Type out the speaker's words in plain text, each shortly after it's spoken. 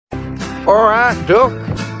All right, Duck.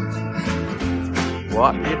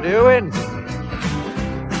 What you doing?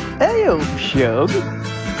 Hey, old Shug.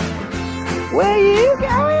 Where you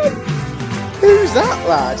going? Who's that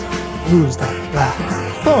lad? Who's that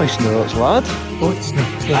lad? Voice notes, lad. What's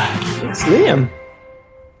that lad? It's Liam.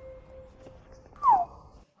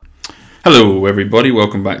 Hello everybody,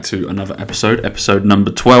 welcome back to another episode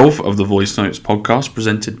number 12 of the Voice Notes podcast,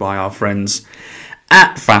 presented by our friends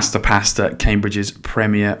at Faster Pasta, Cambridge's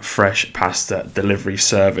premier fresh pasta delivery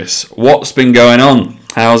service. What's been going on?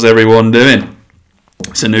 How's everyone doing?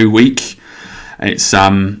 It's a new week. It's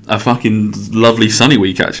a fucking lovely sunny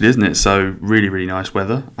week actually, isn't it? So really, really nice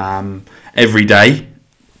weather. Every day,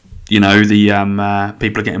 you know, the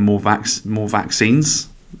people are getting more vaccines.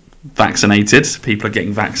 Vaccinated. People are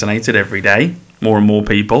getting vaccinated every day. More and more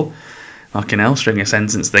people. Fucking hell, string a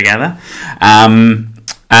sentence together.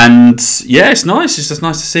 And yeah, it's nice. It's just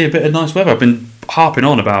nice to see a bit of nice weather. I've been harping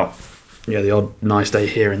on about the odd nice day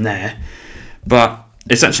here and there, but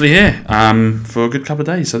it's actually here for a good couple of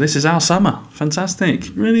days. So this is our summer.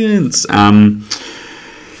 Fantastic, brilliant.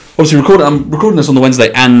 Obviously, I'm recording this on the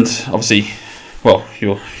Wednesday, and obviously, well,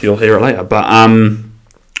 you'll hear it later. But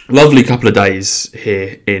lovely couple of days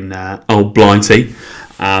here in Old Blighty,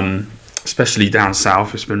 especially down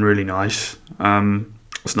south. It's been really nice.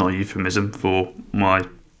 It's not a euphemism for my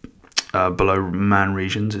below man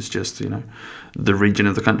regions. It's just, the region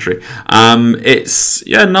of the country. It's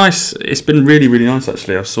nice. It's been really, really nice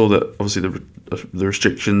actually. I saw that obviously the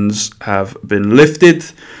restrictions have been lifted,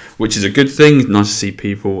 which is a good thing. Nice to see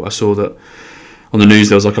people. I saw that on the news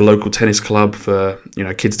there was like a local tennis club for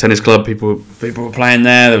kids tennis club. People were playing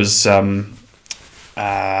there. There was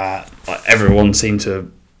everyone seemed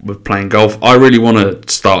to were playing golf. I really want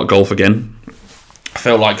to start golf again. I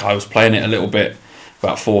felt like I was playing it a little bit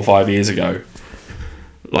about 4 or 5 years ago,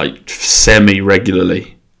 like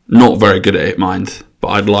semi-regularly. Not very good at it, mind, but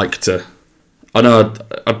I'd like to. I know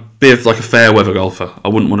I'd be like a fair weather golfer. I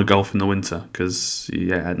wouldn't want to golf in the winter because,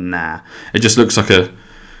 it just looks like a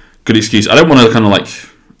good excuse. I don't want to kind of like,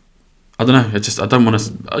 I don't know, I don't want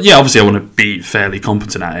to, obviously I want to be fairly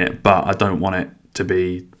competent at it, but I don't want it to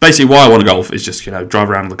be, basically why I want to golf is just, drive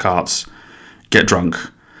around in the carts, get drunk,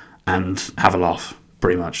 and have a laugh.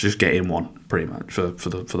 Pretty much, just get in one. Pretty much for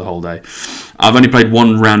the whole day. I've only played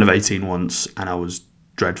one round of 18 once, and I was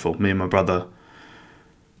dreadful. Me and my brother,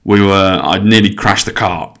 I nearly crashed the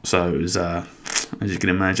cart. So it was, as you can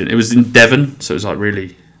imagine, it was in Devon. So it was like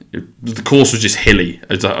really, the course was just hilly,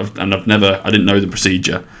 and I didn't know the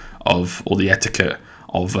procedure or the etiquette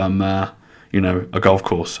of a golf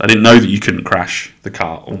course. I didn't know that you couldn't crash the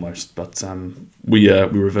cart almost, but we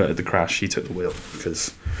reverted the crash. He took the wheel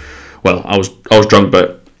because. Well, I was drunk,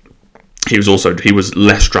 but he was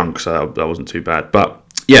less drunk, so that wasn't too bad. But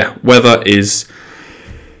yeah, weather is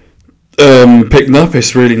picking up.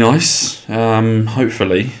 It's really nice.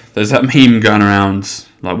 Hopefully, there's that meme going around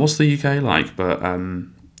like, "What's the UK like?" But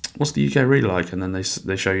what's the UK really like? And then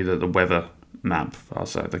they show you the weather map.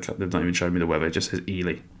 They've not even shown me the weather. It just says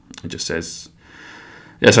Ely. It just says.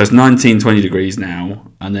 Yeah, so it's 19, 20 degrees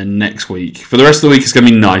now, and then next week, for the rest of the week, it's going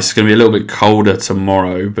to be nice. It's going to be a little bit colder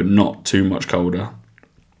tomorrow, but not too much colder.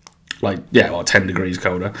 10 degrees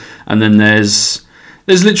colder. And then there's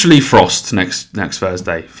literally frost next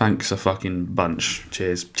Thursday. Thanks a fucking bunch.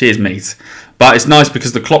 Cheers, mate. But it's nice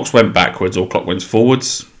because the clocks went backwards or clock went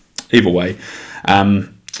forwards. Either way,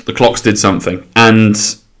 the clocks did something, and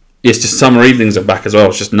it's just summer evenings are back as well.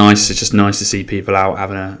 It's just nice. It's just nice to see people out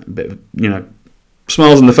having a bit of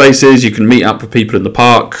smiles on the faces. You can meet up with people in the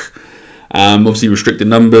park. Obviously restricted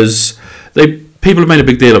numbers. People have made a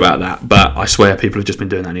big deal about that, but I swear people have just been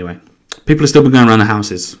doing that anyway. People have still been going around the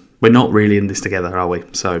houses. We're not really in this together, are we?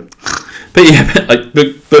 So, but yeah,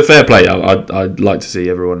 but fair play. I'd like to see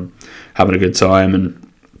everyone having a good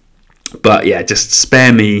time, but yeah, just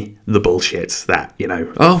spare me the bullshit that we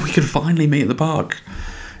can finally meet at the park.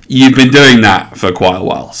 You've been doing that for quite a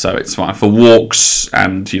while, so it's fine for walks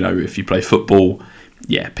and if you play football.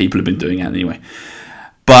 Yeah, people have been doing it anyway.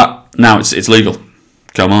 But now it's legal.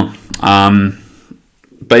 Come on.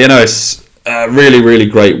 But it's really, really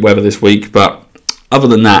great weather this week. But other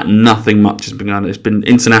than that, nothing much has been going on. It's been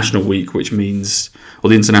international week, which means, or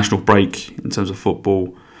the international break in terms of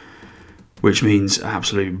football, which means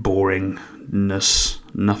absolute boringness,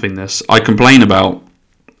 nothingness. I complain about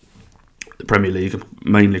the Premier League,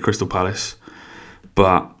 mainly Crystal Palace.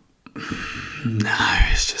 But no,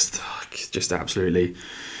 it's just absolutely.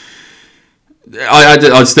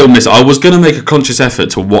 I'd still miss it. I was going to make a conscious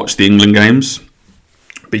effort to watch the England games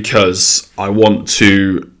because I want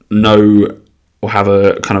to know or have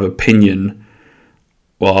a kind of opinion.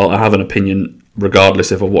 Well, I have an opinion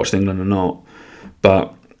regardless if I watched England or not.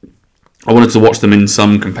 But I wanted to watch them in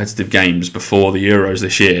some competitive games before the Euros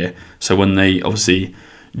this year. So when they obviously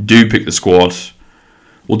do pick the squad,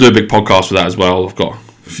 we'll do a big podcast with that as well. I've got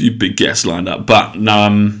a few big guests lined up. But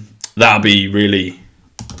that'll be really...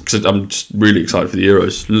 Because I'm just really excited for the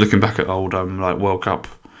Euros. Looking back at old like World Cup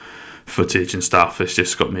footage and stuff, it's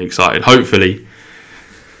just got me excited. Hopefully,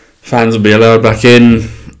 fans will be allowed back in,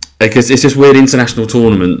 because it's just weird international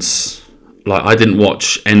tournaments. Like, I didn't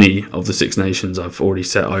watch any of the Six Nations. I've already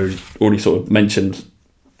said, I already sort of mentioned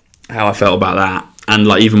how I felt about that, and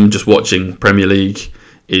like even just watching Premier League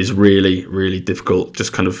is really, really difficult.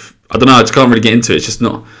 Just kind of, I don't know, I just can't really get into it. It's just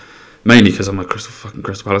not, mainly because I'm a Crystal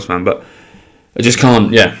Palace fan, but I just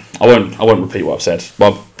can't. Yeah, I won't repeat what I've said.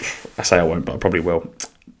 Well, I say I won't, but I probably will.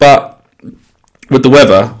 But with the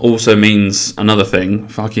weather, also means another thing: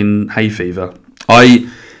 fucking hay fever. I'm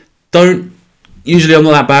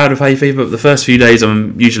not that bad with hay fever, but the first few days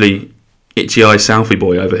I'm usually itchy eye Southie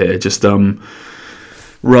boy over here, just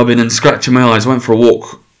rubbing and scratching my eyes. I went for a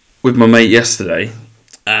walk with my mate yesterday,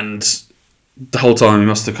 and the whole time he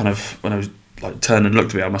must have kind of, when I was like turned and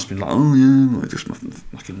looked at me, I must have been like, oh yeah, I just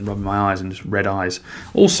fucking rubbing my eyes and just red eyes.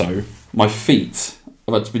 Also, my feet,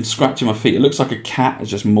 I've been scratching my feet. It looks like a cat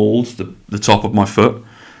has just mauled the top of my foot,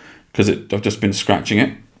 because I've just been scratching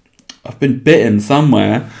it. I've been bitten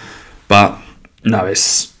somewhere, but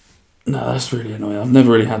that's really annoying. I've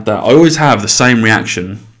never really had that. I always have the same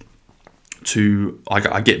reaction to,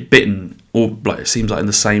 I get bitten, or like it seems like in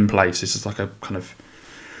the same place. It's just like a kind of,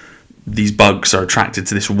 these bugs are attracted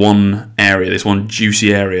to this one area, this one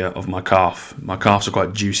juicy area of my calf. My calves are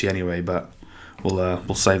quite juicy anyway, but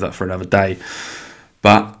we'll save that for another day.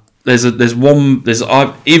 But there's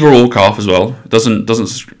either or calf as well. It doesn't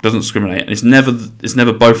discriminate, and it's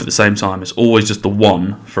never both at the same time. It's always just the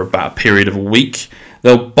one for about a period of a week.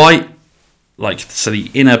 They'll bite, like, so the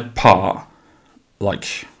inner part,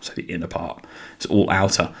 it's all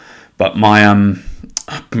outer. But my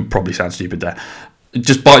probably sounds stupid there. It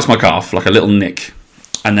just bites my calf like a little nick,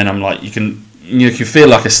 and then I'm like, you can feel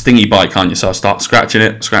like a stingy bite, can't you? So I start scratching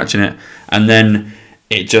it, and then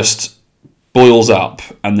it just boils up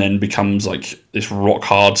and then becomes like this rock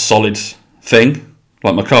hard solid thing.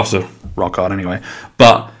 Like, my calves are rock hard anyway,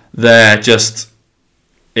 but they're just,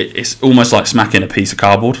 it's almost like smacking a piece of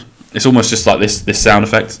cardboard. It's almost just like this sound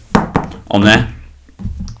effect on there,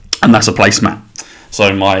 and that's a placemat.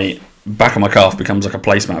 So my back of my calf becomes like a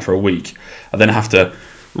placemat for a week. I then have to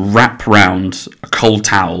wrap round a cold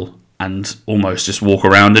towel and almost just walk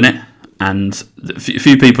around in it. And a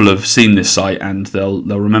few people have seen this site and they'll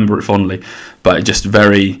remember it fondly. But it's just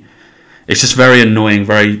very annoying,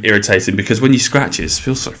 very irritating, because when you scratch it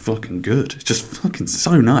feels so fucking good. It's just fucking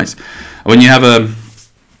so nice. When you have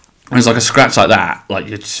when it's like a scratch like that, like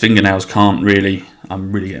your fingernails can't really.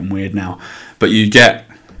 I'm really getting weird now, but you get,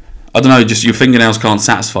 I don't know, just your fingernails can't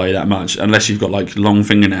satisfy you that much unless you've got like long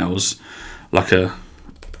fingernails, like I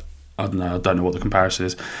don't know what the comparison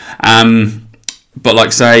is. But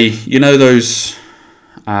like, say, those,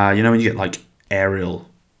 when you get like Ariel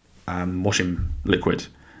washing liquid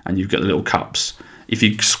and you've got the little cups, if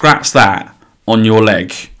you scratch that on your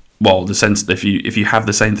leg, well, the sense if you have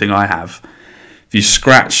the same thing I have, if you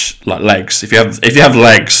scratch like legs, if you have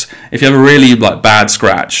a really like bad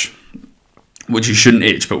scratch, which you shouldn't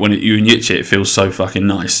itch, but when you itch it feels so fucking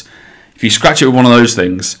nice. If you scratch it with one of those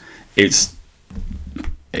things, it's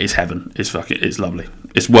heaven. It's lovely.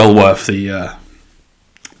 It's well worth the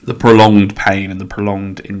prolonged pain and the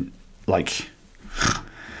prolonged infection.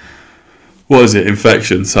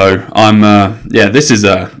 So I'm this is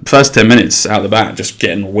first 10 minutes out the bat just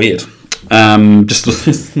getting weird.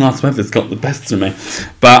 Just nice weather's got the best of me,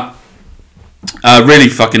 but. Really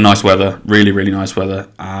fucking nice weather. Really, really nice weather.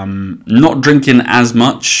 Not drinking as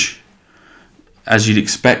much as you'd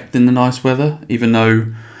expect in the nice weather, even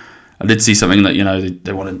though I did see something that,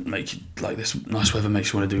 they want to make you, like, this nice weather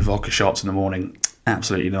makes you want to do vodka shots in the morning.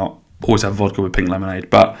 Absolutely not. Always have vodka with pink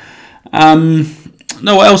lemonade. But,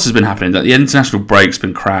 no, what else has been happening? The international break's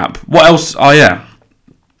been crap. What else? Oh, yeah.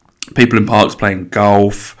 People in parks playing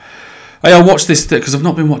golf. Oh, yeah, I watched this because I've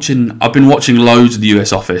been watching loads of the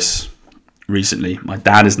US Office recently. My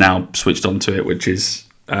dad has now switched onto it, which is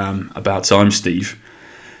about time, Steve.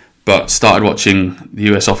 But started watching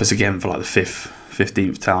the US Office again for like the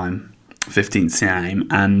 15th time,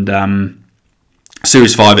 and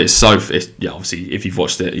Series 5 obviously if you've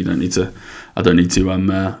watched it, I don't need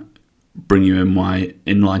to bring you in my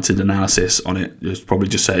enlightened analysis on it. Just probably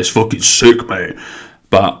just say it's fucking sick, mate.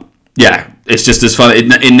 But yeah, it's just as fun.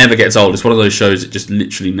 It never gets old. It's one of those shows that just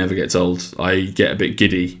literally never gets old. I get a bit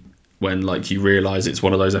giddy when like you realise it's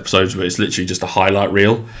one of those episodes where it's literally just a highlight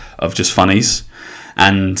reel of just funnies,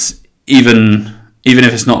 and even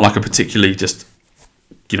if it's not like a particularly just,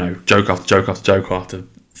 you know, joke after joke after joke after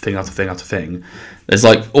thing after thing after thing, there's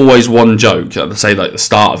like always one joke at say like the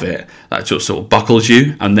start of it that just sort of buckles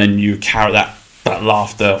you, and then you carry that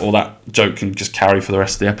laughter or that joke can just carry for the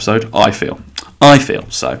rest of the episode. I feel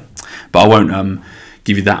so, but I won't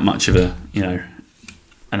give you that much of a, you know,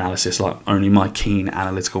 analysis like only my keen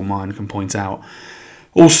analytical mind can point out.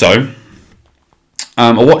 Also,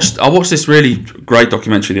 I watched this really great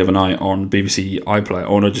documentary the other night on BBC iPlayer,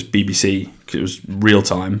 or no, just BBC, because it was real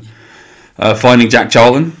time. Finding Jack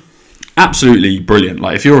Charlton, absolutely brilliant.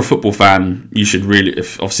 Like, if you're a football fan, you should really,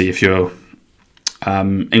 if you're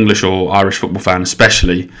English or Irish football fan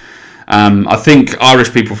especially, I think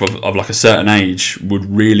Irish people of like a certain age would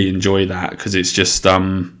really enjoy that, because it's just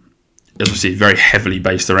obviously very heavily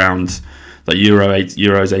based around like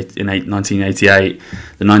Euros in 1988,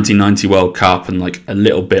 the 1990 World Cup, and like a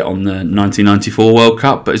little bit on the 1994 World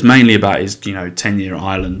Cup, but it's mainly about his, you know, tenure at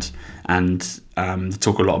Ireland, and they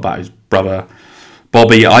talk a lot about his brother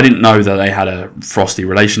Bobby. I didn't know that they had a frosty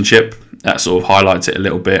relationship. That sort of highlights it a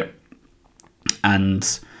little bit,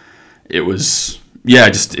 and it was I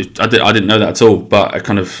didn't know that at all, but I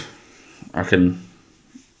reckon.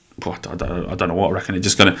 I don't know what I reckon. It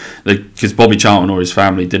just kind of, because Bobby Charlton or his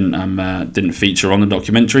family didn't feature on the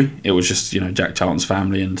documentary. It was just, you know, Jack Charlton's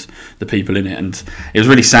family and the people in it, and it was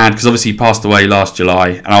really sad because obviously he passed away last July,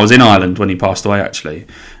 and I was in Ireland when he passed away actually,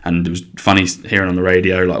 and it was funny hearing on the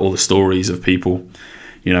radio like all the stories of people,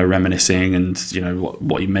 you know, reminiscing and, you know,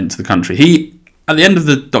 what he meant to the country. He, at the end of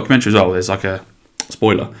the documentary as well, there's like a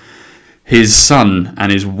spoiler. His son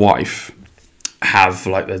and his wife have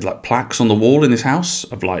there's plaques on the wall in his house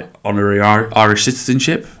of like honorary Irish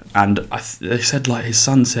citizenship, and they said like his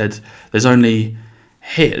son said there's only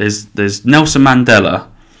there's Nelson Mandela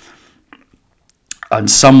and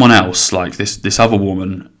someone else, like this other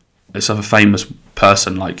woman, this other famous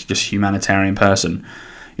person, like just humanitarian person.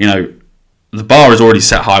 You know, the bar is already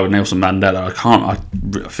set high with Nelson Mandela.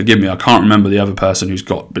 Forgive me, I can't remember the other person who's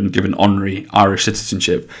been given honorary Irish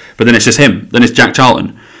citizenship, but then it's just him. Then it's Jack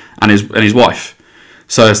Charlton and his wife.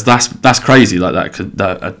 So that's crazy, like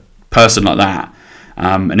that a person like that,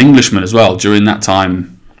 an Englishman as well during that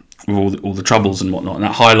time with all the troubles and whatnot, and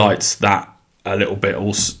that highlights that a little bit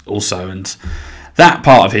also. And that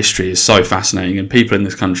part of history is so fascinating, and people in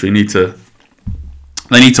this country need to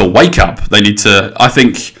wake up. They need to. I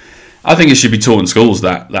think it should be taught in schools,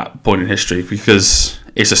 that point in history, because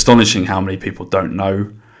it's astonishing how many people don't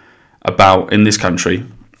know about in this country,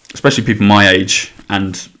 especially people my age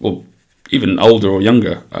and even older or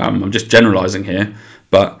younger. I'm just generalising here,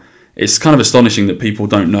 but it's kind of astonishing that people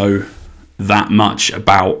don't know that much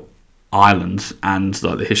about Ireland and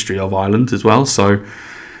like the history of Ireland as well. So,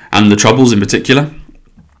 and the Troubles in particular.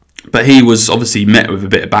 But he was obviously met with a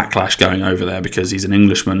bit of backlash going over there because he's an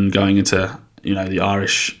Englishman going into, you know, the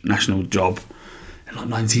Irish national job in like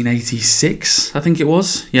 1986, I think it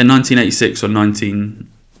was. Yeah, 1986 or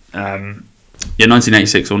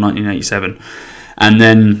 1986 or 1987, and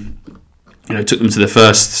then, you know, took them to the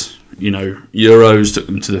first, you know, Euros, took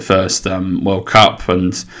them to the first World Cup,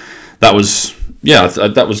 and that was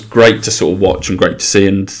great to sort of watch and great to see.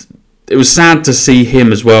 And it was sad to see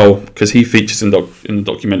him as well, because he features in the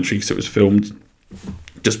documentary, because it was filmed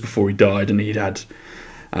just before he died, and he'd had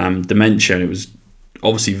dementia, and it was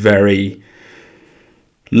obviously very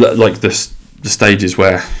like the stages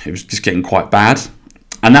where it was just getting quite bad.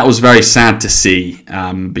 And that was very sad to see,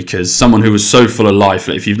 because someone who was so full of life,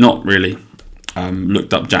 if you've not really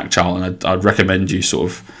looked up Jack Charlton, I'd recommend you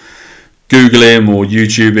sort of Google him or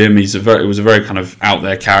YouTube him. It was a very kind of out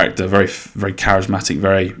there character, very very charismatic,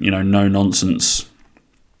 very, you know, no nonsense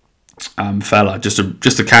fella, just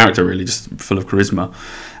a character really, just full of charisma.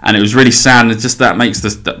 And it was really sad, and it's just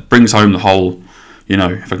that brings home the whole, you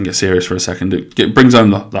know, if I can get serious for a second, it brings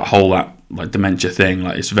home that whole like dementia thing.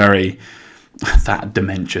 Like, it's very that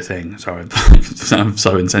dementia thing. Sorry, I'm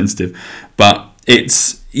so insensitive, but it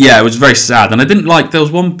was very sad. And I didn't like, there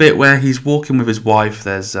was one bit where he's walking with his wife.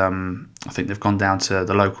 There's I think they've gone down to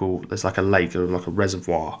the local, there's like a lake or like a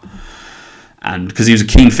reservoir, and because he was a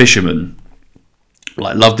keen fisherman,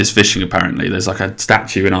 like loved his fishing apparently, there's like a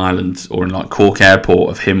statue in Ireland or in like Cork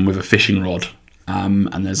Airport of him with a fishing rod,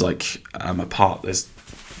 and there's like a part, there's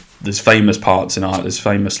famous parts in Ireland, there's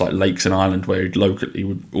famous like lakes in Ireland where he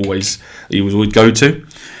would always go to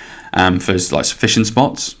for his like fishing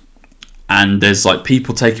spots, and there's like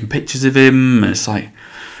people taking pictures of him, and it's like,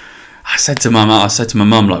 I said to my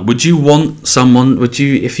mum, like, would you want someone? Would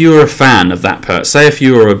you, if you were a fan of that person, say if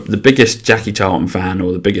you were the biggest Jackie Charlton fan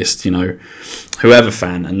or the biggest, whoever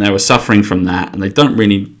fan, and they were suffering from that, and they're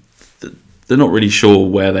not really sure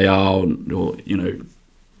where they are or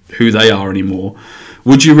who they are anymore.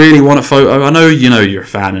 Would you really want a photo? I know you're a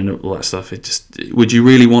fan and all that stuff. Would you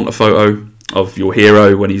really want a photo of your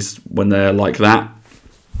hero when they're like that?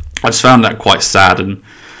 I just found that quite sad, and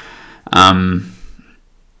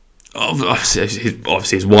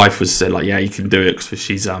obviously his wife was said like, yeah, you can do it because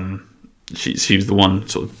she was the one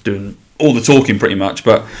sort of doing all the talking pretty much.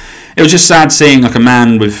 But it was just sad seeing like a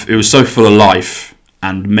man who was so full of life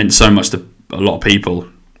and meant so much to a lot of people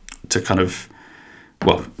to kind of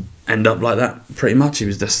end up like that pretty much. He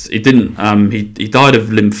died of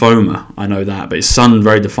lymphoma, I know that, but his son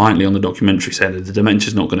very defiantly on the documentary said that the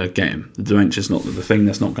dementia's not going to get him. The dementia's not the thing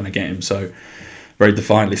that's not going to get him. So very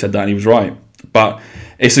defiantly said that, and he was right. But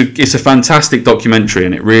it's a fantastic documentary,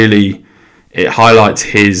 and it highlights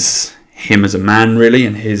him as a man really,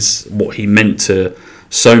 and what he meant to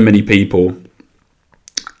so many people,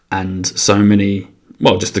 and so many.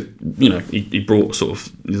 Well, just he brought sort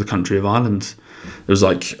of the country of Ireland. There was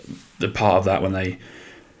like the part of that when they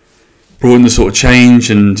brought in the sort of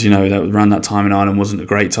change, and that around that time in Ireland wasn't a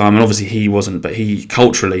great time, and obviously he wasn't, but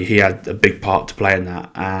culturally he had a big part to play in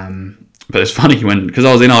that. But it's funny because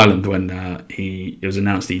I was in Ireland when it was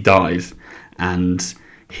announced he died, and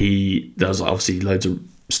there was obviously loads of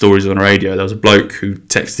stories on the radio. There was a bloke who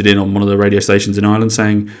texted in on one of the radio stations in Ireland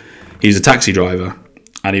saying he's a taxi driver,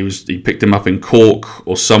 and he picked him up in Cork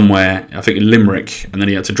or somewhere, I think in Limerick, and then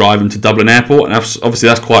he had to drive him to Dublin Airport, and obviously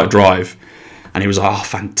that's quite a drive. And he was like, "Oh,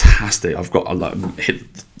 fantastic! I've got hit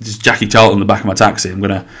this Jackie Charlton in the back of my taxi. I'm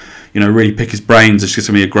gonna, really pick his brains. It's just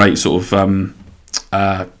gonna be a great sort of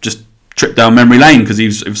just trip down memory lane, because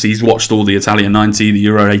he's watched all the Italian '90, the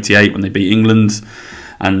Euro '88 when they beat England,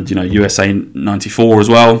 and USA '94 as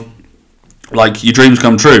well. Like, your dreams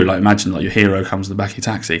come true. Like, imagine like your hero comes in the back of your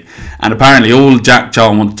taxi, and apparently all Jack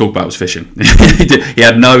Charlton wanted to talk about was fishing. He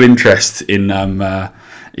had no interest in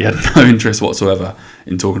whatsoever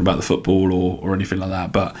in talking about the football or anything like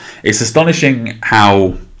that. But it's astonishing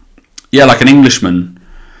how, like an Englishman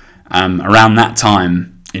around that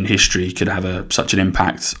time in history could have such an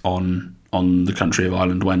impact on the country of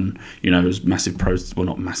Ireland when it was massive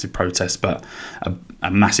not massive protests, but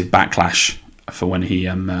a massive backlash for when he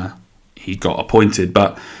got appointed.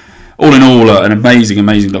 But all in all, an amazing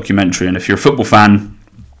documentary. And if you're a football fan,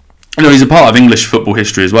 he's a part of English football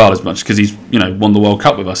history as well, as much because he's won the World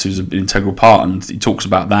Cup with us. He was an integral part, and he talks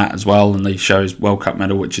about that as well. And they show his World Cup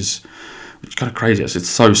medal, which is kind of crazy. It's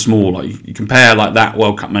so small. Like, you compare like that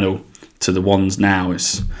World Cup medal to the ones now,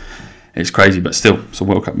 it's crazy, but still, it's a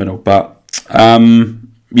World Cup medal. But an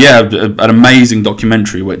amazing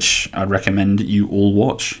documentary which I'd recommend you all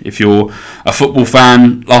watch if you're a football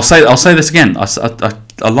fan. I'll say this again. I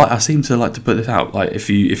seem to like to put this out. Like, if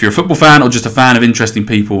you're a football fan or just a fan of interesting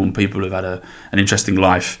people and people who've had an interesting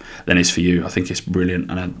life, then it's for you. I think it's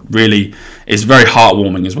brilliant, and it's very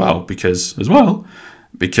heartwarming as well because when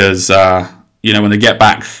they get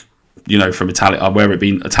back, from Italy, whether it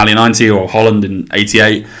be Italian '90 or Holland in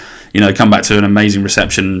 '88, come back to an amazing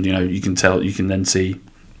reception. You can then see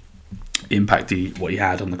the impact what he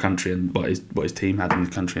had on the country and what his team had on the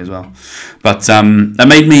country as well. But that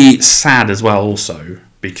made me sad as well, also,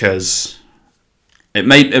 because it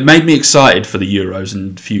made me excited for the Euros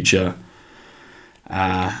and future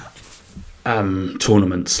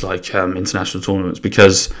tournaments, like international tournaments,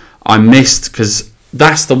 because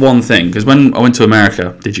that's the one thing. Because when I went to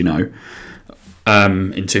America, did you know,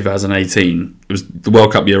 in 2018, it was the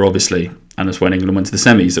World Cup year, obviously, and that's when England went to the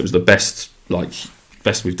semis. It was the best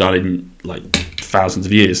we've done in like thousands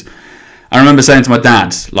of years. I remember saying to my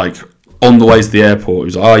dad, like, on the way to the airport, he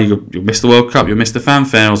was like, "Oh, you missed the World Cup, you missed the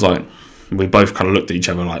fanfare." I was like, we both kind of looked at each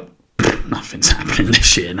other like, nothing's happening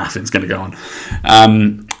this year, nothing's going to go on.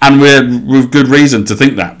 And we're with good reason to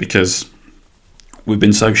think that, because we've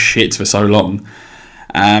been so shit for so long.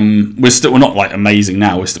 We're not like amazing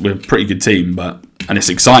now. We're a pretty good team, and it's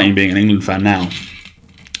exciting being an England fan now,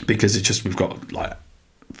 because we've got like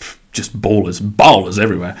just ballers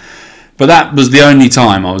everywhere. But that was the only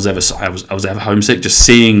time I was ever homesick. Just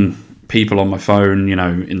seeing people on my phone,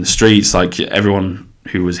 in the streets, like everyone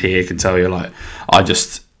who was here can tell you. Like,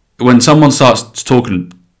 when someone starts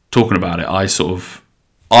talking about it, I sort of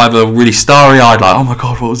either really starry-eyed, like, oh my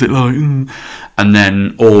god, what was it like, and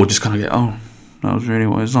then, or just kind of get, oh, that was really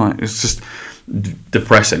what it was like. It's just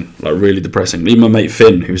depressing, like really depressing. Even my mate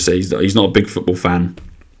Finn, who says that he's not a big football fan,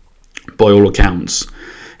 by all accounts,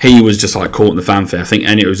 he was just like caught in the fanfare. I think,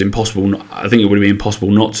 and it was impossible. I think it would have been impossible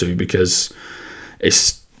not to, because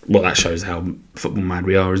that shows how football mad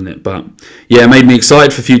we are, isn't it? But yeah, it made me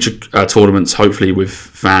excited for future tournaments, hopefully with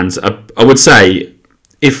fans. I would say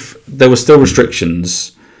if there were still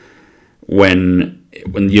restrictions when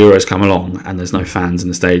the Euros come along and there's no fans in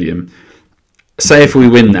the stadium, say if we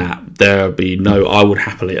win that, there'll be no. I would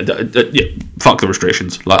happily fuck the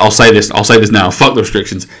restrictions. Like I'll say this now. Fuck the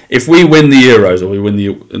restrictions. If we win the Euros or we win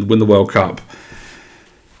the World Cup,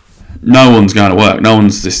 no one's going to work. No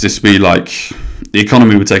one's just be like, the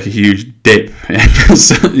economy would take a huge dip,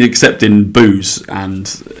 except in booze and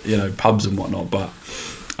pubs and whatnot. But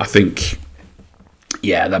I think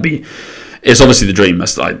it's obviously the dream.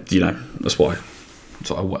 That's that's why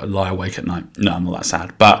I lie awake at night. No, I'm not that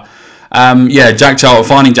sad, but. Jack Charlton,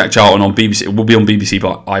 finding Jack Charlton on BBC. It will be on BBC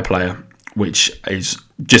iPlayer, which is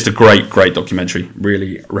just a great documentary.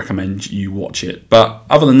 Really recommend you watch it. But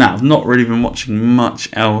other than that, I've not really been watching much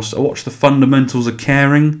else. I watched The Fundamentals of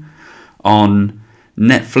Caring on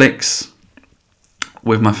Netflix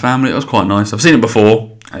with my family. It was quite nice. I've seen it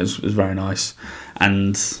before. It was very nice.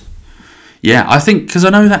 And yeah, I think because I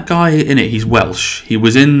know that guy in it, he's Welsh. He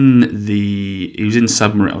was in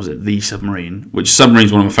Submarine. Was it The Submarine? Which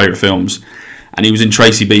Submarine's one of my favourite films, and he was in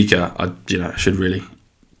Tracy Beaker. I should really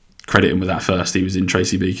credit him with that first. He was in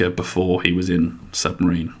Tracy Beaker before he was in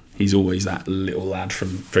Submarine. He's always that little lad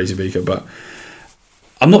from Tracy Beaker, but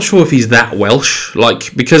I'm not sure if he's that Welsh.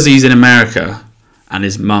 Like, because he's in America and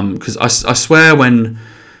his mum. Because I swear when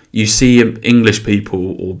you see English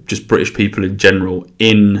people or just British people in general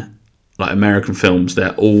in like American films,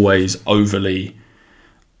 they're always overly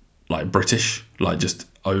like British, like just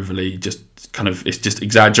overly, just kind of, it's just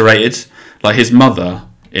exaggerated. Like his mother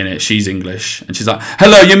in it, she's English, and she's like,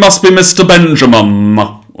 "Hello, you must be Mr. Benjamin."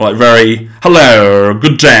 Like very, "Hello,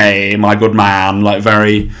 good day, my good man." Like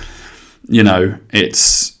very,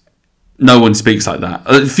 it's, no one speaks like that.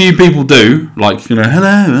 A few people do, like, "Hello,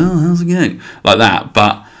 how's it going?" Like that,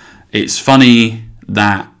 but it's funny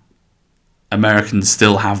that Americans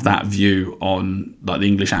still have that view on like the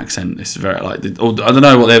English accent. It's very like, or I don't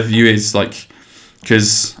know what their view is like,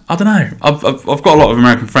 because I don't know. I've got a lot of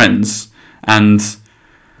American friends, and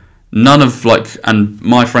and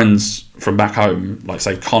my friends from back home, like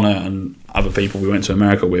say Connor and other people we went to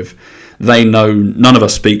America with, they know none of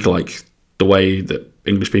us speak like the way that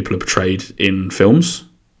English people are portrayed in films.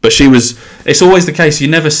 But it's always the case. You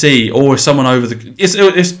never see, or someone over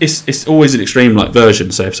it's always an extreme like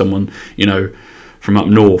version. Say if someone, from up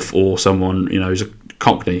north, or someone, who's a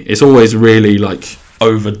Cockney, it's always really like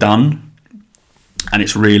overdone. And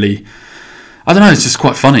it's really, I don't know, it's just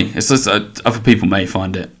quite funny. It's just, other people may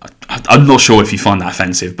find it, I'm not sure if you find that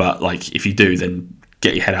offensive, but like if you do, then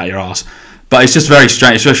get your head out of your ass. But it's just very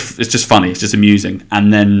strange. It's just funny. It's just amusing.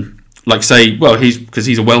 And then like say, well, because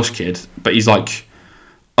he's a Welsh kid, but he's like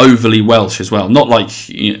overly Welsh as well. Not like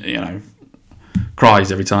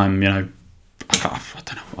cries every time. I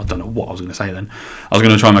don't know what I was going to say then. I was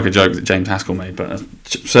going to try and make a joke that James Haskell made, but it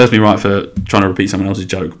serves me right for trying to repeat someone else's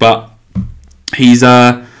joke. But he's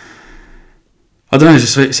I don't know.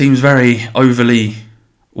 It seems very overly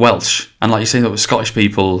Welsh, and like you say, that with Scottish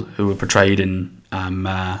people who were portrayed in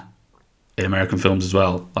American films as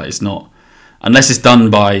well. Like it's not, unless it's done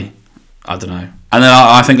by, I don't know. And then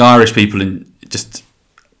I think Irish people in just.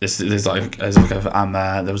 There was an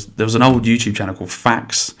old YouTube channel called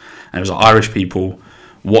Facts, and it was like Irish people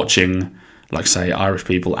watching, like say Irish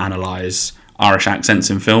people analyse Irish accents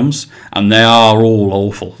in films, and they are all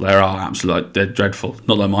awful. They are absolutely, they're dreadful.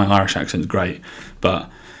 Not that my Irish accent's great, but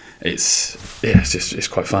it's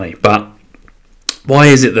quite funny. But why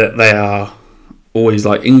is it that they are always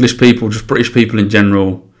like English people, just British people in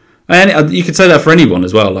general? And you could say that for anyone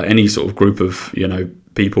as well, like any sort of group of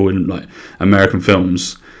people in like American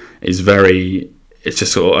films. It's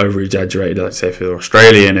just sort of over exaggerated. Like say if you're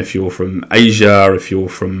Australian, if you're from Asia, if you're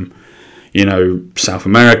from South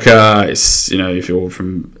America, it's if you're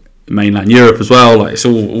from mainland Europe as well, like it's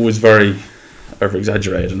always very over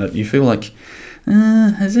exaggerated, and you feel like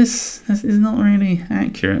this is not really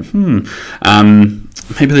accurate.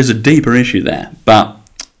 Maybe there's a deeper issue there. But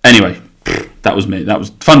anyway, that was me. That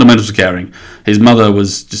was Fundamentals of Caring. His mother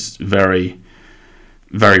was just very,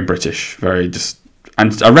 very British, very just.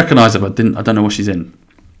 And I recognise her, but I don't know what she's in.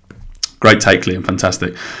 Great take, Liam.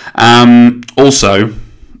 Fantastic. Also,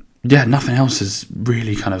 yeah, nothing else has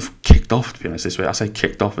really kind of kicked off, to be honest, this week. I say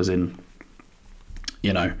kicked off as in,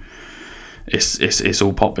 it's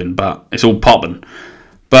all popping, but it's all popping.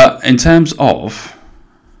 But in terms of,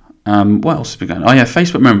 what else has been going on? Oh, yeah,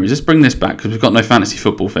 Facebook memories. Let's bring this back, because we've got no fantasy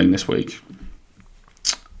football thing this week.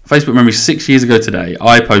 Facebook memory 6 years ago today,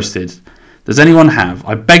 I posted,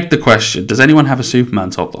 I begged the question, does anyone have a Superman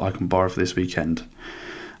top that I can borrow for this weekend?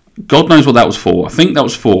 God knows what that was for. I think that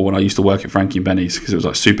was for when I used to work at Frankie and Benny's, because it was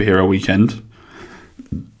like superhero weekend.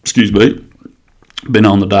 Excuse me. Been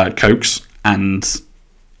on the Diet Cokes, and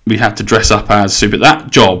we had to dress up as super.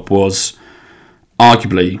 That job was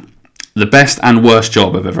arguably the best and worst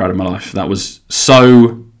job I've ever had in my life. That was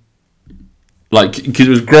so, like, because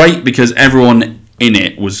it was great because everyone in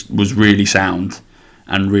it was really sound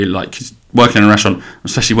and really, like, 'cause working in a restaurant,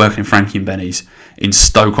 especially working in Frankie and Benny's in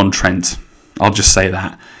Stoke-on-Trent, I'll just say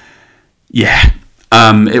that. Yeah,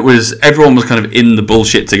 everyone was kind of in the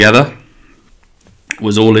bullshit together,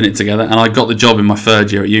 was all in it together, and I got the job in my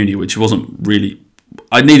third year at uni, which wasn't really,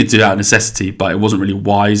 I needed to do out of necessity, but it wasn't really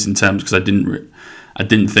wise in terms, because I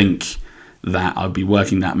didn't think that I'd be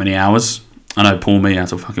working that many hours. I know, poor me, I had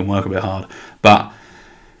to fucking work a bit hard, but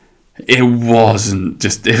if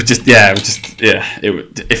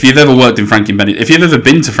you've ever worked in Frankie and Benny's, if you've ever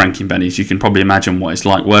been to Frankie and Benny's, you can probably imagine what it's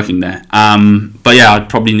like working there. But yeah, I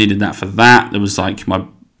probably needed that for that. There was like my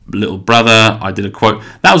little brother, I did a quote.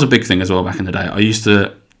 That was a big thing as well back in the day. I used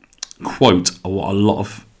to quote what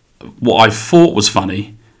I thought was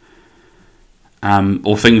funny,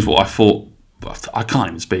 or things what I thought, I can't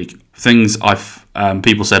even speak. Things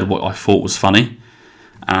people said what I thought was funny.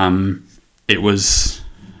 It was.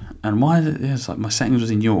 And why is it? It's like my settings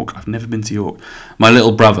was in York. I've never been to York. My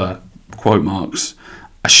little brother, quote marks,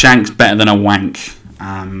 a shank's better than a wank.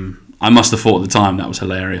 I must have thought at the time that was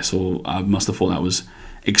hilarious, or I must have thought that was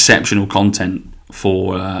exceptional content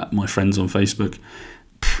for my friends on Facebook.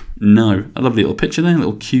 No, a lovely little picture there, a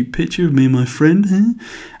little cute picture of me and my friend here.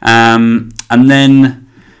 And then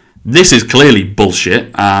this is clearly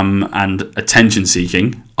bullshit and attention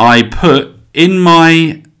seeking. I put in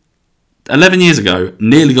my 11 years ago,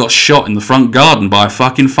 nearly got shot in the front garden by a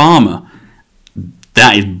fucking farmer.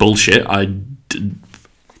 That is bullshit. I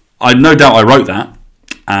no doubt I wrote that,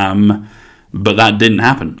 but that didn't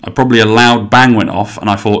happen. A loud bang went off, and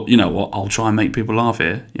I thought, you know what, I'll try and make people laugh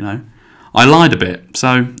here, you know. I lied a bit,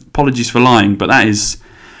 so apologies for lying, but that is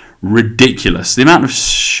ridiculous. The amount of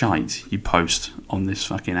shite you post on this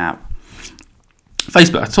fucking app.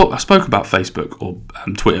 Facebook, I spoke about Facebook, or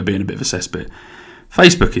Twitter being a bit of a cesspit.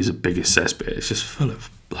 Facebook is the biggest cesspit. It's just full of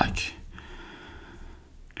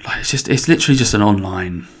it's literally just an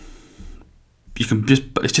online. It's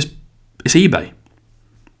eBay.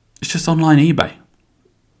 It's just online eBay.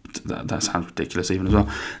 That sounds ridiculous even as well.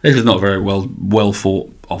 This is not a very well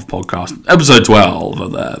thought of podcast. Episode 12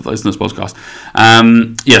 of the Listeners Podcast.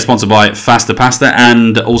 Sponsored by Faster Pasta,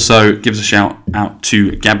 and also gives a shout out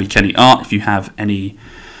to Gabby Kenny Art if you have any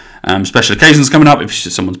special occasions coming up. If it's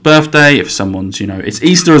just someone's birthday, if someone's, it's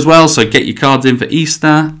Easter as well, so get your cards in for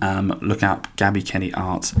Easter. Look up Gabby Kenny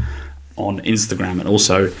Art on Instagram, and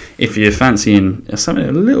also if you're fancying something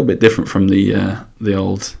a little bit different from the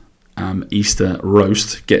old Easter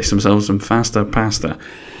roast, get yourself some Faster Pasta.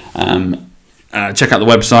 Check out the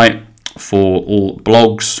website for all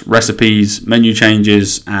blogs, recipes, menu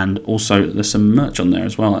changes, and also there's some merch on there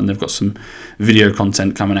as well, and they've got some video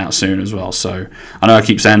content coming out soon as well. So I know I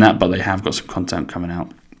keep saying that, but they have got some content coming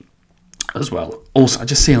out as well. Also, I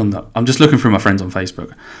just see I'm just looking through my friends on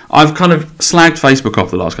Facebook. I've kind of slagged Facebook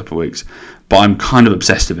off the last couple of weeks, but I'm kind of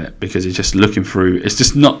obsessed with it because it's just looking through. It's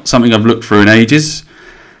just not something I've looked through in ages,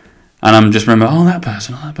 and I'm just remember, that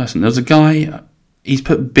person. There's a guy. He's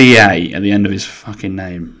put BA at the end of his fucking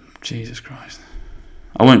name. Jesus Christ.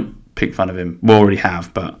 I won't pick fun of him. We already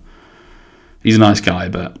have, but he's a nice guy,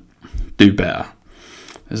 but do better.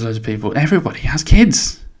 There's loads of people. Everybody has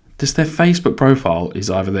kids. Just their Facebook profile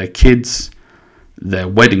is either their kids, their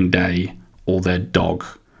wedding day, or their dog.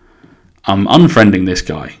 I'm unfriending this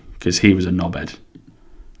guy because he was a knobhead.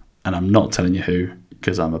 And I'm not telling you who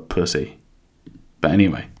because I'm a pussy. But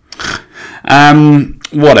anyway.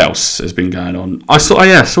 What else has been going on? I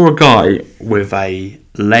saw a guy with a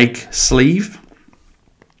leg sleeve.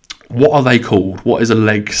 What are they called? What is a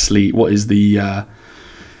leg sleeve? What is the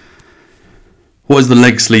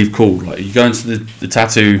leg sleeve called? Like, you go into the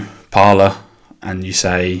tattoo parlour and you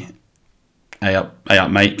say, "Hey up,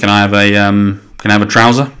 mate. Can I have a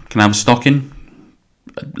trouser? Can I have a stocking?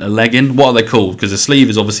 A legging? What are they called? Because a sleeve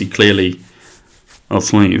is obviously clearly a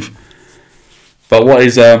sleeve." But what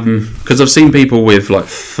is because I've seen people with like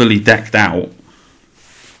fully decked out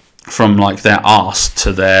from like their arse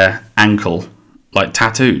to their ankle, like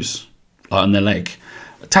tattoos, like on their leg.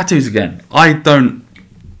 Tattoos again. I've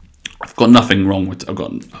got nothing wrong with. I've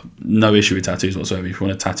got no issue with tattoos whatsoever. If you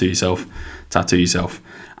want to tattoo yourself, tattoo yourself.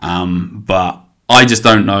 But I just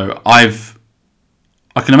don't know.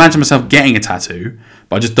 I can imagine myself getting a tattoo,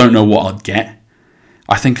 but I just don't know what I'd get.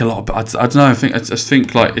 I think a lot. I don't know. I just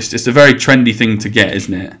think like it's a very trendy thing to get,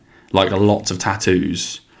 isn't it? Like a lot of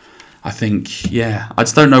tattoos. I think I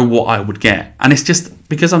just don't know what I would get, and it's just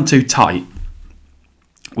because I'm too tight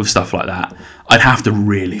with stuff like that. I'd have to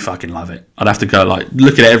really fucking love it. I'd have to go like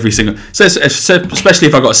look at it every single. So especially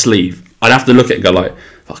if I got a sleeve, I'd have to look at it and go like,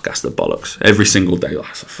 fuck, that's the bollocks every single day.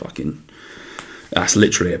 That's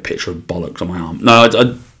literally a picture of bollocks on my arm. No,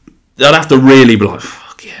 I'd have to really be like,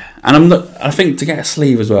 fuck yeah. And I think to get a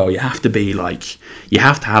sleeve as well, you have to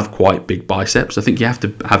have quite big biceps. I think you have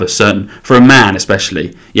to have for a man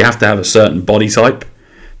especially, you have to have a certain body type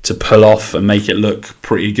to pull off and make it look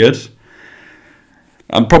pretty good.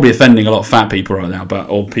 I'm probably offending a lot of fat people right now,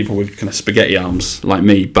 or people with kind of spaghetti arms like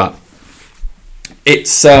me, but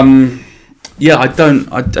it's I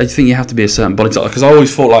think you have to be a certain body type, because I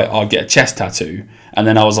always thought like I'll get a chest tattoo, and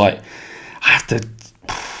then I was like, I have to,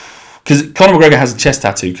 because Conor McGregor has a chest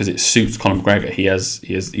tattoo because it suits Conor McGregor.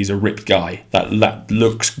 He's a ripped guy that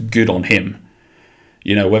looks good on him,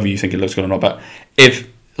 whether you think it looks good or not. But if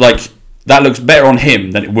like that looks better on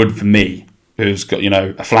him than it would for me, who's got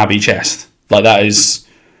a flabby chest, like that is,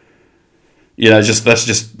 that's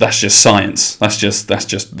just science. That's just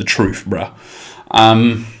the truth, bruh.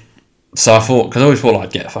 So I thought, because I always thought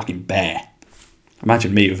I'd get a fucking bear.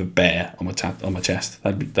 Imagine me with a bear on my chest.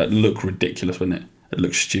 That'd look ridiculous, wouldn't it? It'd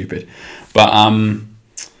look stupid. But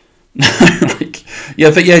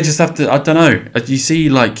just have to. I don't know. You see,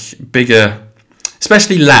 like bigger,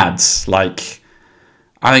 especially lads. Like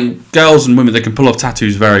I think girls and women, they can pull off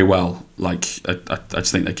tattoos very well. Like I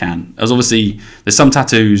just think they can. There's some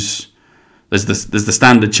tattoos. There's the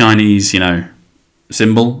standard Chinese,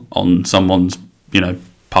 symbol on someone's,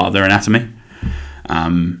 part of their anatomy.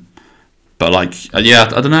 But like, I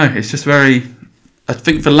don't know. It's just very. I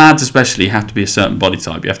think for lads especially, you have to be a certain body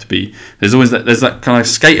type. You have to be. There's that kind of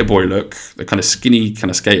skater boy look, the kind of skinny kind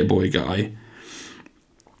of skater boy guy.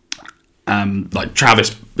 Like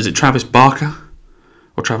Travis. Is it Travis Barker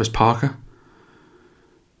or Travis Parker?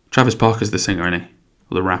 Travis Parker's the singer, isn't he?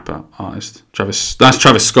 Or the rapper artist. That's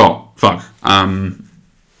Travis Scott. Fuck.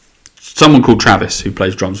 Someone called Travis who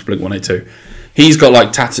plays drums for Blink-182. He's got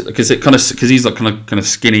like tattoo because he's like kind of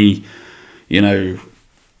skinny, coming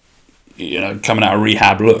out of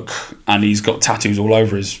rehab look, and he's got tattoos all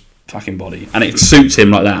over his fucking body, and it suits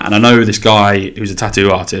him like that. And I know this guy who's a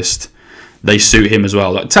tattoo artist, they suit him as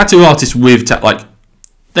well. Like tattoo artists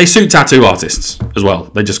they suit tattoo artists as well.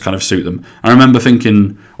 They just kind of suit them. I remember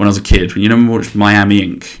thinking when I was a kid, when you watched Miami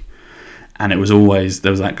Ink, and there was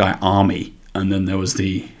that guy Army, and then there was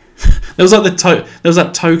that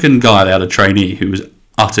token guy. They had a trainee who was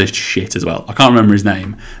utter shit as well. I can't remember his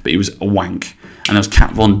name, but he was a wank. And there was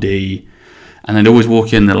Kat Von D, and they'd always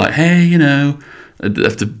walk in. They're like, hey, you have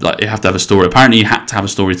to have a story. Apparently, you had to have a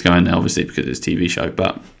story to go in there, obviously, because it's a TV show.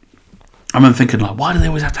 But I remember thinking, like, why do they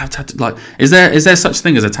always have to have tattoos? Like, is there such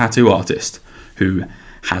thing as a tattoo artist who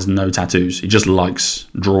has no tattoos? He just likes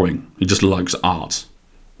drawing. He just likes art.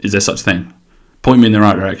 Is there such thing? Point me in the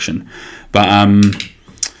right direction. But in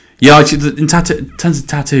terms of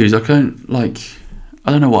tattoos, I don't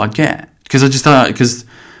know what I'd get, because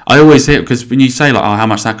I always hear, because when you say like, oh, how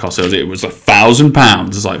much that costs, it was £1,000.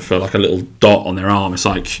 It's like for like a little dot on their arm. It's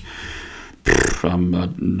like,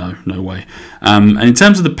 no way. And in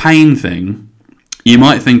terms of the pain thing, you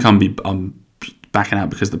might think I'm backing out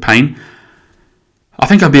because of the pain. I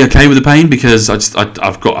think I'd be okay with the pain because I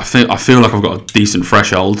feel like I've got a decent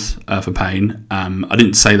threshold for pain. I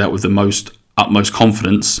didn't say that with the utmost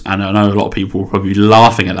confidence, and I know a lot of people will probably be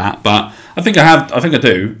laughing at that, but I think I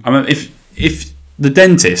do. I mean, if the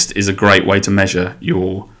dentist is a great way to measure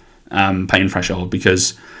your pain threshold,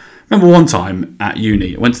 because I remember one time at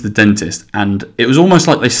uni, I went to the dentist and it was almost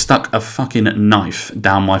like they stuck a fucking knife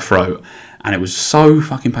down my throat, and it was so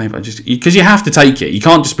fucking painful. Because you have to take it. You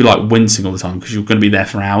can't just be like wincing all the time because you're going to be there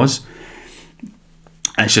for hours,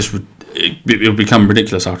 and it'll become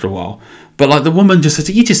ridiculous after a while. But like the woman just said,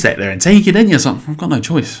 you just sit there and take it, didn't you? It's like, I've got no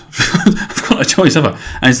choice. I've got no choice ever.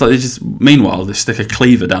 And it's like, meanwhile, they stick a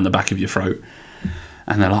cleaver down the back of your throat.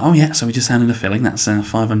 And they're like, oh yeah, so we just added a filling. That's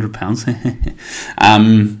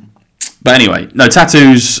 £500. But anyway, no,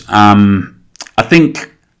 tattoos. I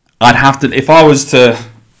think I'd have to, if I was to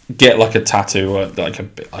get like a tattoo or like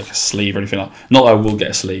a sleeve or anything like that. Not that I will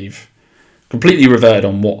get a sleeve. Completely reverted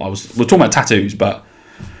on we're talking about tattoos, but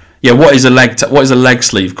yeah, what is a leg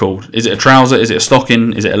sleeve called? Is it a trouser? Is it a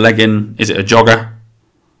stocking? Is it a legging? Is it a jogger?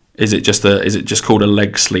 Is it just called a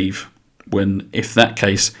leg sleeve? When if that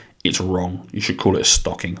case, it's wrong. You should call it a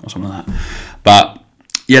stocking or something like that. But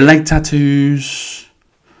yeah, leg tattoos.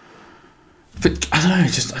 But I don't know.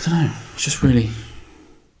 I don't know. It's just really.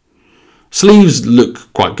 Sleeves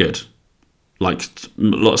look quite good, like a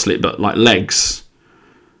lot of sleeve, but like legs.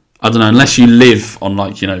 I don't know. Unless you live on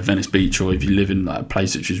like Venice Beach, or if you live in like a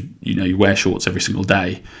place which is you wear shorts every single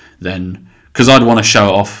day, then because I'd want to show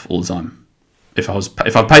it off all the time. If I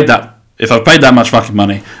paid that much fucking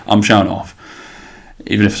money, I'm showing it off,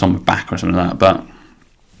 even if it's on my back or something like that. But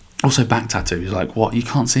also back tattoos, like what? You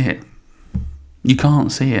can't see it. You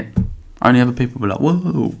can't see it. Only other people will be like,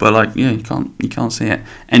 whoa, but like, yeah, you can't see it.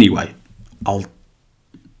 Anyway,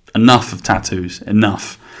 enough of tattoos,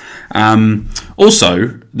 enough.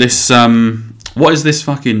 Also, this, what is this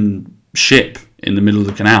fucking ship in the middle of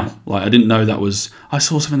the canal? Like, I didn't know that was, I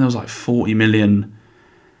saw something that was like 40 million,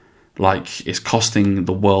 like, it's costing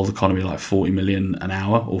the world economy like 40 million an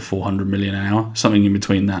hour, or 400 million an hour, something in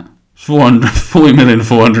between that. 40 million,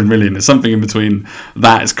 400 million, there's something in between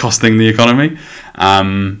that is costing the economy.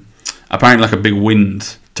 Apparently, like a big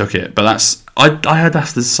wind took it, but I heard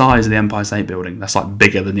that's the size of the Empire State Building. That's like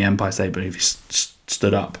bigger than the Empire State Building if you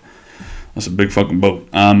stood up. That's a big fucking boat.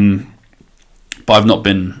 But I've not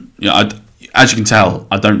been, as you can tell,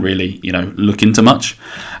 I don't really, look into much.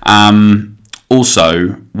 Also,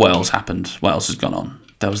 what else happened? What else has gone on?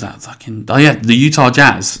 There was that fucking, the Utah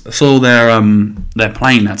Jazz. I saw their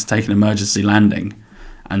plane had to take an emergency landing,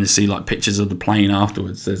 and you see like pictures of the plane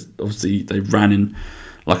afterwards. There's obviously they ran in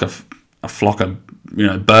like a flock of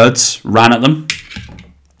birds ran at them.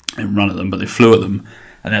 They didn't run at them, but they flew at them,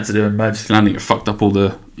 and they had to do an emergency landing. It fucked up all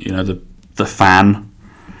the the fan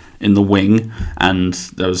in the wing, and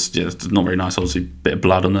there was not very nice. Obviously, bit of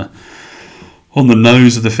blood on the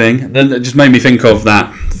nose of the thing. And then it just made me think of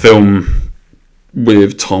that film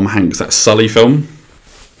with Tom Hanks, that Sully film,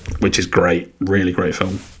 which is great, really great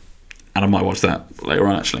film, and I might watch that later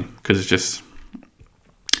on actually, because it's just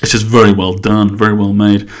very well done, very well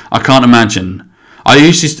made. I can't imagine. I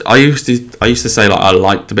used to say like I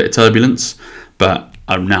liked a bit of turbulence, but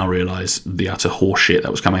I now realise the utter horseshit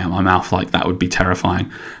that was coming out of my mouth. Like that would be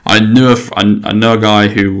terrifying. I know a guy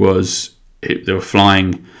who was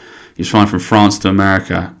flying from France to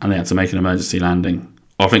America, and they had to make an emergency landing.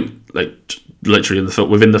 I think like literally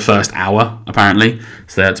within the first hour, apparently.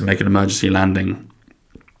 So they had to make an emergency landing.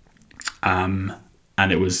 And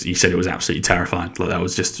he said it was absolutely terrifying. Like that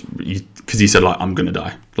was just, because he said like, I'm going to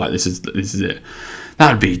die. Like this is it.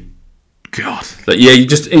 That would be, God. Like, yeah, you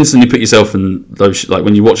just instantly put yourself in those, like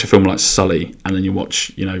when you watch a film like Sully, and then you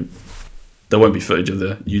watch, there won't be footage of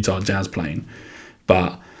the Utah Jazz playing,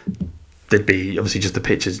 but there'd be obviously just the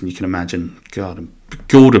pictures, and you can imagine, God,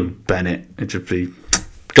 Gordon Bennett, it'd just be,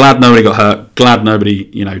 glad nobody got hurt, glad nobody,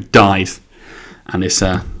 died, and it's,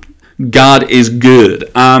 God is good.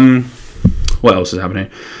 What else is happening?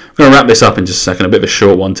 I'm going to wrap this up in just a second. A bit of a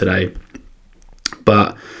short one today.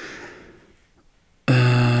 But,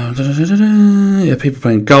 people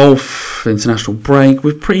playing golf, international break.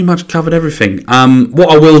 We've pretty much covered everything.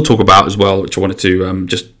 What I will talk about as well, which I wanted to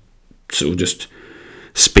just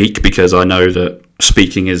speak, because I know that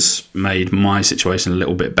speaking has made my situation a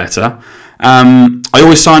little bit better. I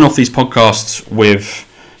always sign off these podcasts with,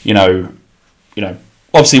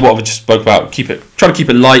 obviously what I've just spoke about, try to keep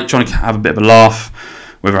it light, trying to have a bit of a laugh,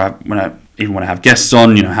 when I have guests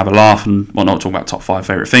on, have a laugh and whatnot, talk about top 5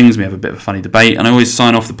 favourite things, we have a bit of a funny debate, and I always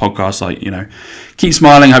sign off the podcast like, keep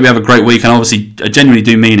smiling, hope you have a great week, and obviously I genuinely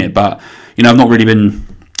do mean it, but, I've not really been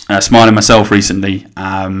smiling myself recently.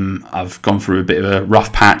 I've gone through a bit of a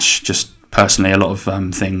rough patch, just personally, a lot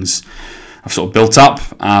of things I've sort of built up,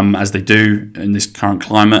 as they do in this current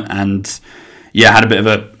climate, and I had a bit of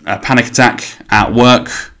a panic attack at work,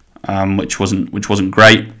 which wasn't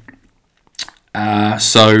great.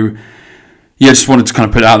 Just wanted to kind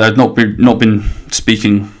of put it out there. I've not been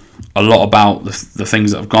speaking a lot about the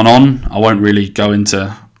things that have gone on. I won't really go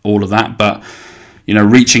into all of that, but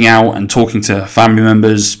reaching out and talking to family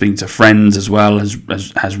members, speaking to friends as well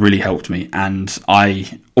has really helped me. And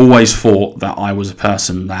I always thought that I was a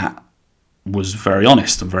person that was very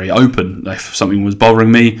honest and very open. If something was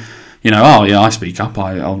bothering me, I speak up.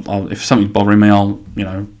 I'll if something's bothering me,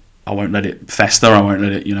 I won't let it fester. I won't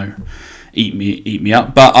let it, eat me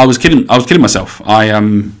up. But I was kidding myself. I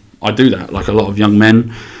do that. Like a lot of young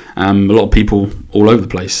men, a lot of people all over the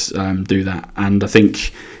place do that. And I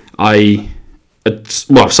think I've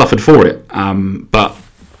suffered for it. But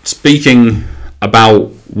speaking about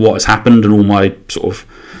what has happened and all my sort of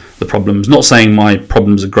the problems, not saying my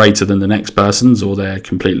problems are greater than the next person's, or they're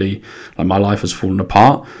completely like my life has fallen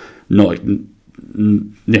apart. Not in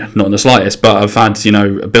the slightest, but I've had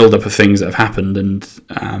a build up of things that have happened, and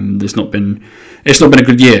it's not been a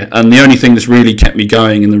good year. And the only thing that's really kept me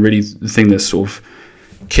going, and the thing that's sort of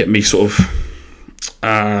kept me sort of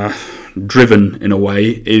driven in a way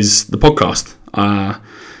is the podcast.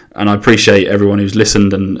 And I appreciate everyone who's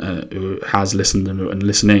listened and who has listened and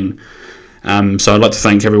listening. So I'd like to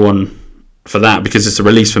thank everyone for that, because it's a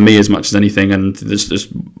release for me as much as anything. And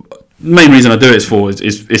the main reason I do it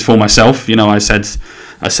is for myself. You know, I said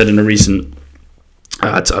in a recent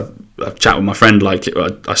a chat with my friend, like,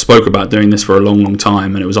 I spoke about doing this for a long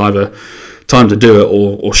time, and it was either time to do it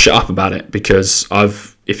or shut up about it, because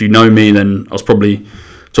if you know me, then I was probably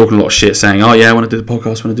talking a lot of shit, saying, oh yeah, I want to do the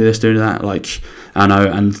podcast, I want to do this, do that, like, I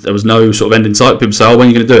know, and there was no sort of end in sight. People say, oh, when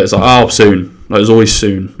are you going to do it? It's like, oh, soon. Like, it was always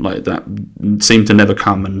soon. Like, that seemed to never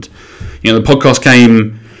come. And, you know, the podcast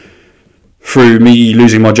came through me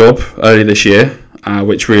losing my job early this year,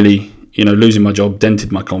 which really, you know, losing my job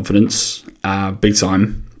dented my confidence big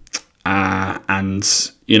time.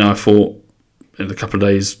 And, you know, I thought in a couple of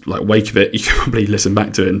days, like, wake of it, you can probably listen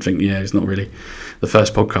back to it and think, yeah, it's not really the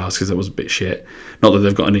first podcast, because it was a bit shit. Not that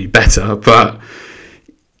they've gotten any better, but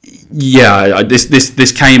yeah,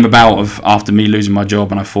 this came about after me losing my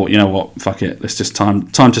job, and I thought, you know what, fuck it, it's just time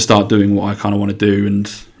to start doing what I kind of want to do,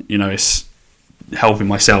 and, you know, it's helping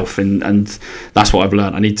myself, and that's what I've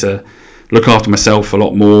learned. I need to look after myself a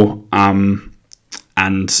lot more,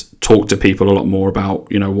 and talk to people a lot more about,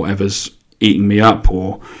 you know, whatever's eating me up,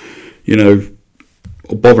 or, you know,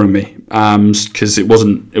 or bothering me, because it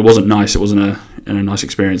wasn't nice. It wasn't a nice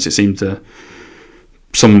experience. It seemed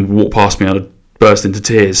someone walked past me, I'd burst into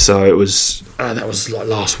tears. So it was that was like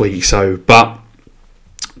last week. So, but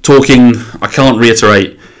talking, I can't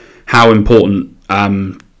reiterate how important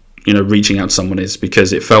you know, reaching out to someone is,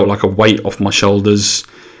 because it felt like a weight off my shoulders.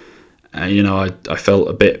 You know, I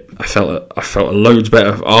felt loads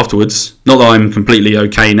better afterwards. Not that I'm completely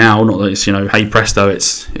okay now. Not that it's, you know, hey presto,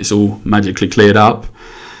 it's all magically cleared up.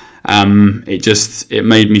 It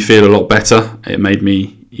made me feel a lot better. It made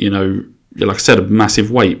me, you know, like I said, a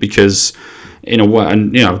massive weight, because in a way,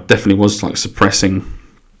 and, you know, definitely was like suppressing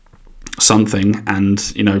something,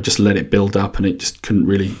 and, you know, just let it build up, and it just couldn't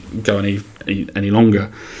really go any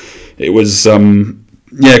longer. It was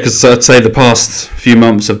because I'd say the past few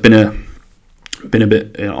months have been a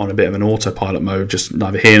bit, you know, on a bit of an autopilot mode, just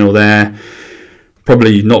neither here nor there.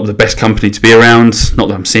 Probably not the best company to be around. Not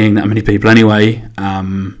that I'm seeing that many people anyway.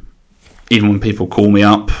 Even when people call me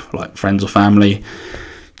up, like friends or family,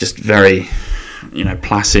 just very, you know,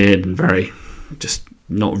 placid and very just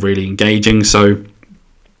not really engaging. So,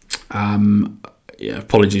 yeah,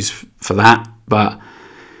 apologies for that. But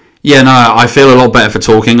yeah, no, I feel a lot better for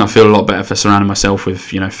talking. I feel a lot better for surrounding myself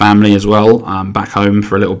with, you know, family as well, back home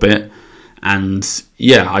for a little bit. And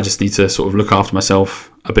yeah, I just need to sort of look after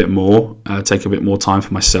myself a bit more, take a bit more time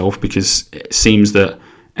for myself, because it seems that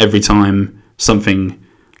every time something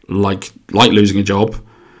like losing a job,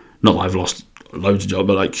 not that I've lost loads of jobs,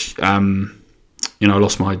 but like, you know, I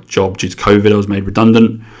lost my job due to COVID. I was made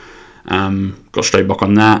redundant, got straight back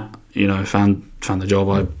on that, you know, found the job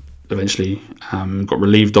I eventually got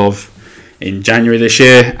relieved of in January this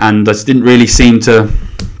year, and I didn't really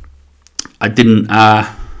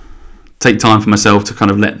take time for myself to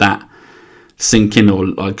kind of let that sink in, or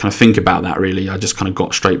I kind of think about that really. I just kind of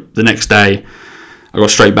got straight, the next day I got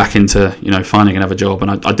straight back into, you know, finding another job,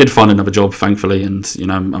 and I did find another job, thankfully, and, you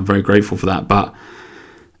know, I'm very grateful for that. But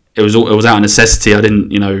it was out of necessity. I didn't,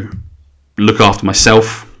 you know, look after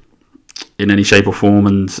myself in any shape or form,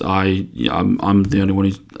 and I'm the only one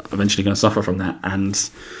who's eventually going to suffer from that. And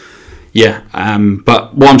yeah,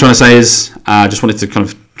 but what I'm trying to say is, I just wanted to kind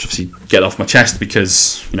of obviously get off my chest,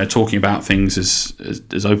 because, you know, talking about things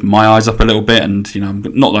has opened my eyes up a little bit, and, you know,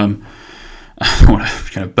 not that I don't want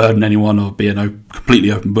to kind of burden anyone or be a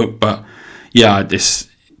completely open book, but yeah,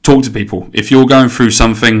 talk to people. If you're going through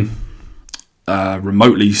something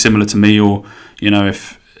remotely similar to me, or, you know,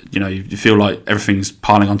 if, you know, you feel like everything's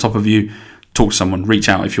piling on top of you, talk to someone, reach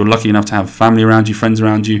out. If you're lucky enough to have family around you, friends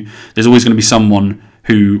around you, there's always going to be someone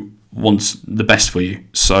who wants the best for you.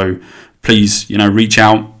 So please, you know, reach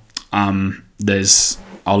out.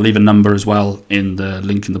 I'll leave a number as well in the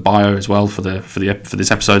link in the bio as well for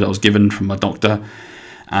this episode that I was given from my doctor,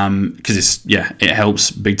 because it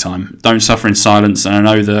helps big time. Don't suffer in silence. And I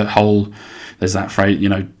know there's that phrase, you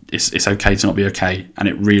know, it's okay to not be okay, and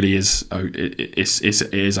it really is.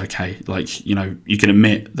 It is okay. Like, you know, you can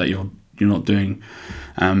admit that you're not doing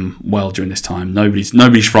well during this time. Nobody's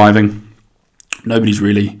thriving. Nobody's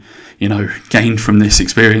really, you know, gained from this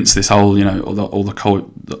experience, this whole, you know, all the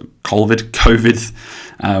COVID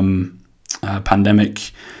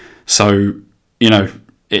pandemic. So, you know,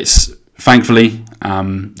 it's thankfully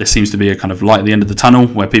there seems to be a kind of light at the end of the tunnel,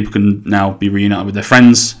 where people can now be reunited with their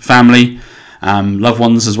friends, family, loved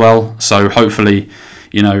ones as well. So hopefully,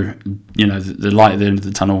 the light at the end of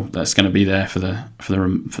the tunnel that's going to be there for the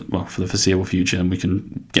foreseeable future, and we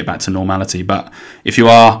can get back to normality. But if you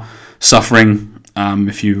are suffering,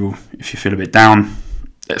 if you feel a bit down,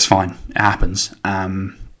 it's fine. It happens.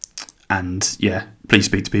 And yeah, please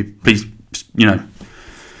speak to people. Please,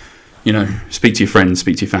 speak to your friends,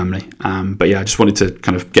 speak to your family. But yeah, I just wanted to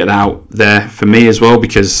kind of get that out there for me as well,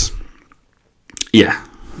 because I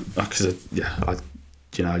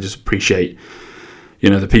just appreciate,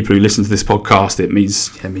 the people who listen to this podcast. It means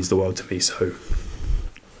the world to me. So,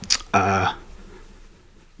 I'll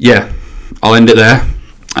end it there.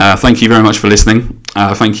 Thank you very much for listening.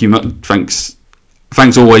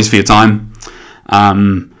 Thanks always for your time.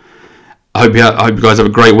 I hope you guys have a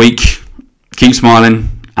great week. Keep smiling,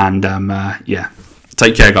 and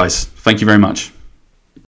take care, guys. Thank you very much.